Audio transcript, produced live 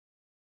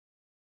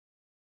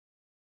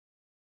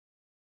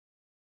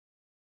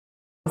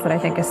that I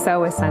think is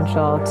so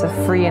essential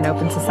to free and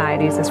open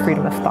societies is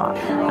freedom of thought.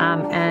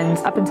 And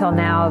up until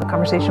now, the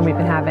conversation we've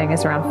been having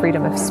is around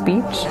freedom of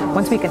speech.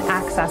 Once we can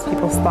access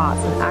people's thoughts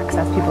and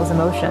access people's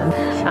emotion,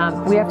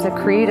 we have to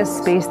create a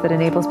space that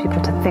enables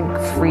people to think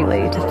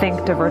freely, to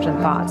think divergent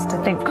thoughts, to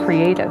think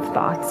creative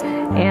thoughts.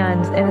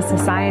 And in a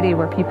society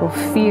where people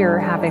fear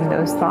having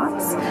those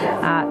thoughts,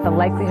 the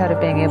likelihood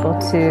of being able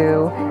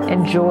to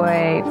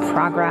enjoy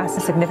progress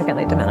is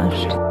significantly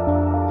diminished.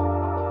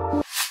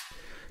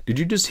 Did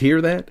you just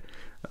hear that?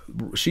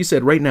 She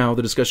said right now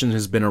the discussion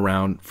has been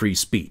around free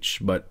speech,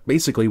 but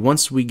basically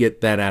once we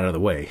get that out of the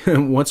way,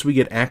 once we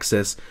get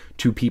access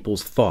to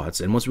people's thoughts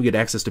and once we get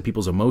access to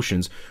people's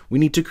emotions, we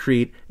need to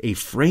create a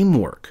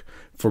framework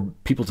for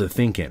people to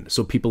think in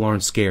so people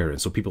aren't scared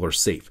and so people are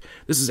safe.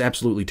 This is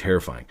absolutely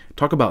terrifying.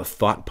 Talk about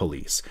thought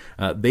police.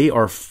 They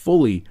are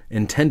fully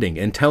intending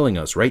and telling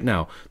us right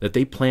now that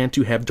they plan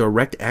to have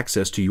direct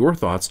access to your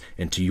thoughts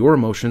and to your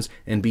emotions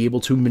and be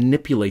able to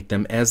manipulate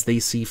them as they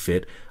see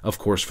fit, of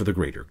course, for the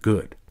greater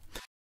good.